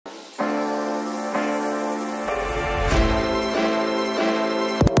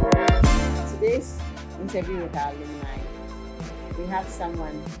interview with our alumni, we have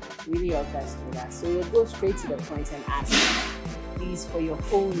someone really august with us. So we'll go straight to the point and ask, please, for your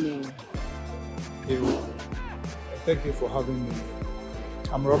full name. Thank you for having me.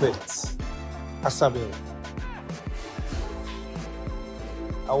 I'm Robert Assabil.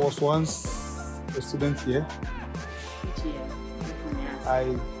 I was once a student here. Which year?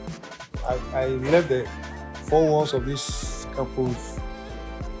 I left the four walls of this campus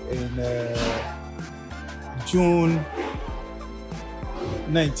in June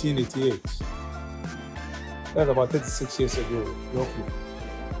 1988. That's about 36 years ago, roughly.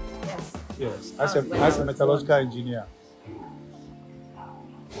 Yes, as a metallurgical engineer.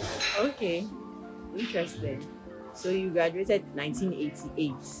 Okay, interesting. So you graduated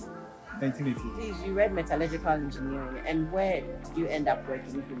 1988. 1988. Please, you read metallurgical engineering, and where did you end up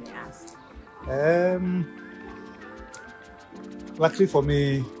working, if you may ask? Luckily for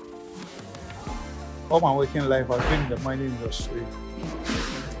me, all my working life I've been in the mining industry.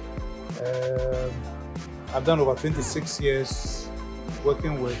 I've done over 26 years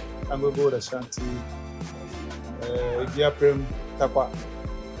working with AngloGold Staff, Idiaprim, Tapa.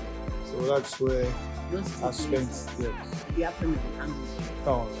 So that's where I spent years. Idiaprim and Anglo?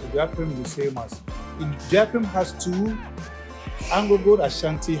 No, Idiaprim is the same as. Idiaprim has two, AngloGold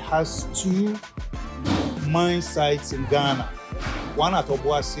Ashanti has two mine sites in Ghana. One at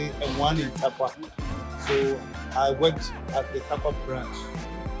Obuasi and one in Tapa. So I worked at the Tapa branch,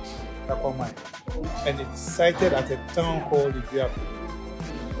 Tapa mine. And it's sited at a town called Idiaprim.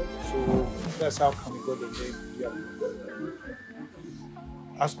 So that's how come we got the name Idiaprim.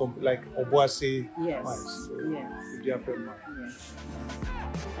 As like Obuasi yes. mines. So Yes. Idiaprim mine. Yes.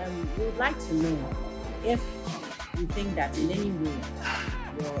 We would like to know if you think that in any way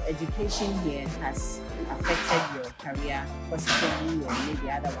your education here has affected your career positively or maybe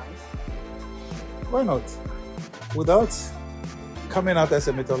otherwise. Why not? Without coming out as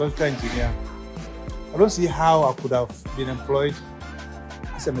a metallurgical engineer, I don't see how I could have been employed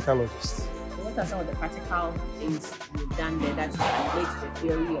as a metallurgist. So what are some of the practical things you've done there that you relate to the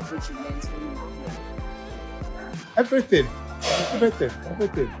theory of which you learned when you were here?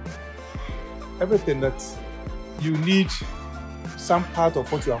 Everything that you need, some part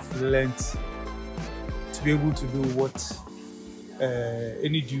of what you have learned to be able to do what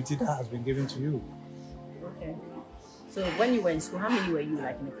any duty that has been given to you. Okay. So when you were in school, how many were you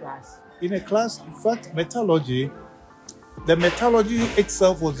like in a class? In a class, in fact, metallurgy, the metallurgy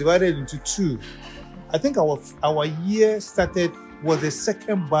itself was divided into two. I think our year started was the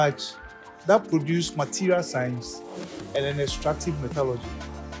second batch that produced material science and then extractive metallurgy.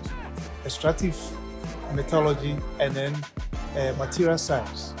 Extractive metallurgy and then material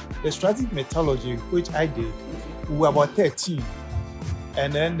science. Extractive metallurgy, which I did, we were about 13.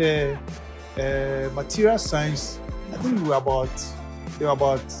 And then the material science, I think they were about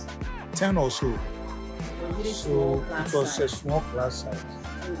 10 or so. So it was a small class size.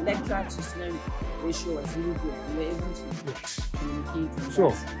 So lecturer to student ratio was really good. You were able to communicate. And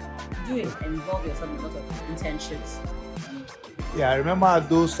sure. Did you involve yourself in a lot of internships? Yeah, I remember at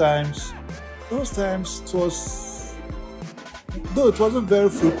those times it was, though it wasn't very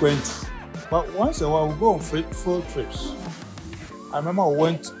frequent, but once in a while we go on field trips. I remember I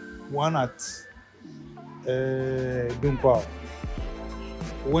went one at Dunkwao.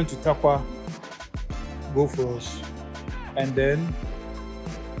 We went to Tapa, Gofros, and then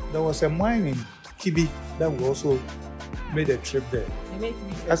there was a mine in Kibi that we also made a trip there. You made 3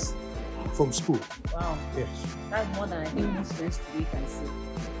 trips? That's from school. Wow. Yes. That's more than I think most students today can see.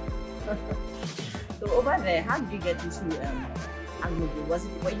 So over there, how did you get into AngloGold?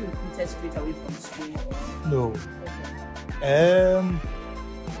 Were you recruited straight away from school? No. Okay.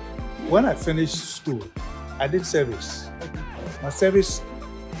 When I finished school, I did service. Okay.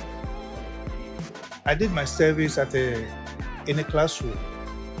 I did my service in a classroom.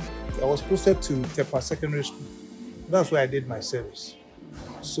 I was posted to Tepa Secondary School. That's where I did my service.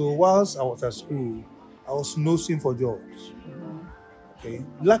 So whilst I was at school, I was nosing for jobs. Okay.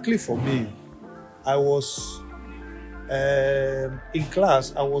 Luckily for me, I was in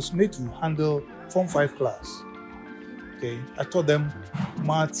class. I was made to handle Form 5 class. Okay. I taught them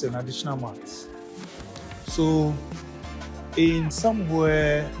maths and additional maths. So in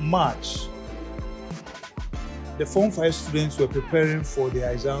somewhere March, the Form 5 students were preparing for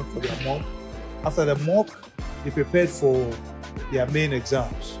their exam, for their mock. After the mock, they prepared for their main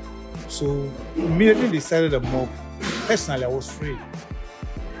exams. So immediately they started the mock. Personally, I was free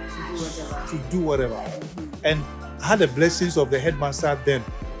to do whatever. And I had the blessings of the headmaster then,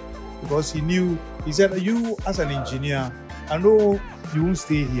 because he said, you as an engineer, I know you won't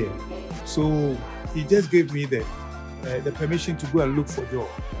stay here. So he just gave me the permission to go and look for job.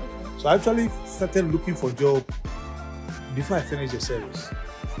 So I actually started looking for job before I finished the service,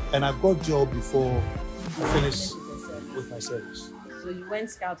 and I got job before I finished with my service. So you went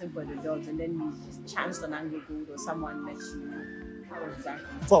scouting for the jobs, and then you chanced on AngloGold, or someone met you. How exactly?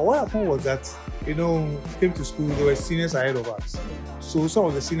 But what happened was that, came to school, there were seniors ahead of us. So some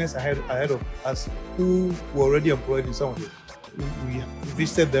of the seniors ahead of us who were already employed in some of it, we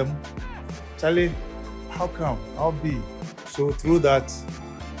visited them. Charlie, how come? How be? So through that,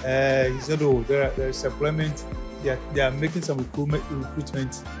 he said, oh, there is employment. They are making some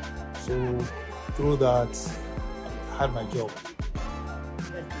recruitment. So through that, I had my job.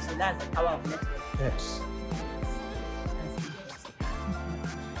 So that's the power of network. Yes.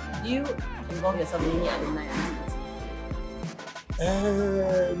 Do you involve yourself in any alumni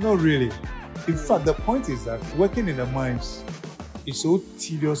activity? Not really. In fact, the point is that working in the mines is so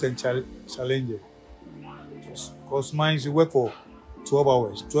tedious and challenging. Because mines, you work for 12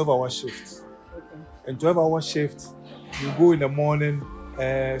 hours, 12-hour shifts. Okay. And 12-hour shift, you go in the morning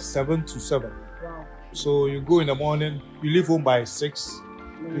 7 to 7. Wow. So you go in the morning, you leave home by 6,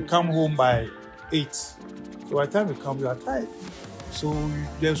 you come home by 8. So by the time you come, you are tired. So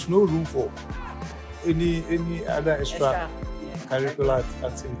there's no room for any other extra curricular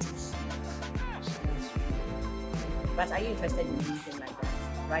activities. But are you interested in anything like that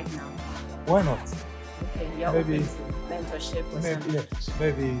right now? Why not? Okay, you're maybe open to mentorship or something? Yes,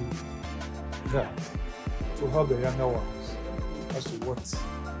 maybe that, to help the younger ones as to what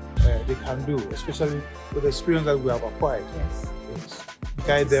they can do, especially with the experience that we have acquired. Yes.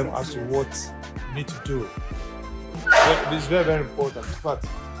 Guide them as to what you need to do. It's very, very important. In fact,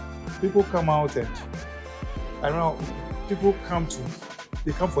 people come out and people come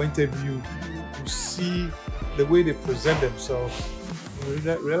for interview, you see the way they present themselves, you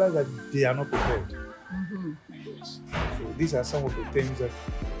realize that they are not prepared. Yes. So these are some of the things that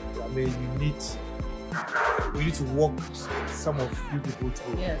we need to walk some of you people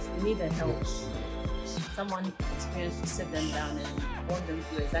through. Yes, you need the help. Yes. Someone experienced to sit them down and walk them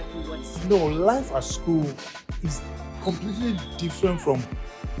through exactly what's... No, life at school is completely different from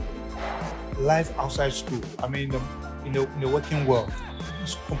life outside school. I mean, in the working world,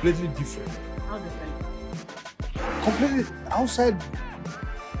 it's completely different. How different? Completely outside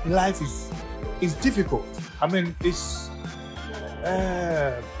life is difficult. I mean, it's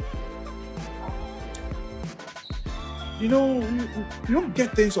you don't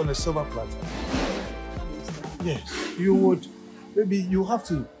get things on a silver platter. Yes, you have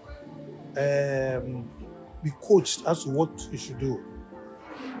to be coached as to what you should do.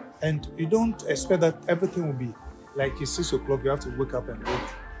 And you don't expect that everything will be like it's 6 o'clock, you have to wake up and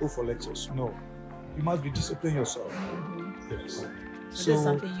go for lectures. No, you must be disciplined yourself. Yes. So this is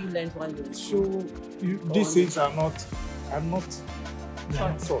something you learned while you were in school. So these things are not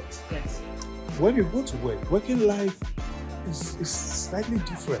taught. Yes. When you go to work, working life is slightly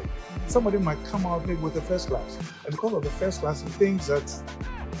different. Somebody might come out maybe with a first class, and because of the first class, he thinks that,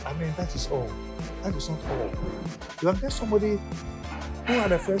 that is all. That is not all. You can get somebody who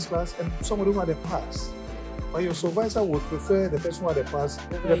had a first class and somebody who had a pass, but your supervisor would prefer the person who had a pass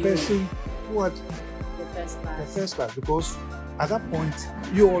to the person who had the first class, because at that point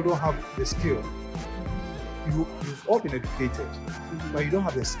you all don't have the skill. You've all been educated, but you don't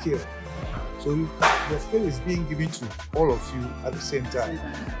have the skill. So the skill is being given to all of you at the same time.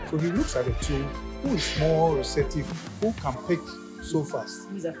 So he looks at the two, who is more receptive, who can pick so fast.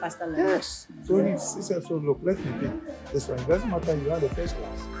 Who's a faster learner? Yes. So he says, so look, let me pick this one. It doesn't matter you are the first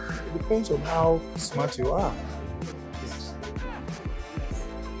class. It depends on how smart you are. Yes.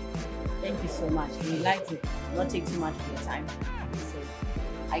 Thank you so much. We'd like to not take too much of your time. So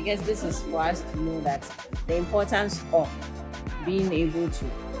I guess this is for us to know that the importance of being able to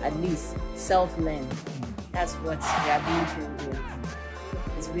at least self-learn. That's what we are being told.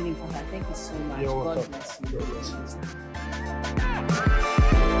 It's really important. Thank you so much. God bless you.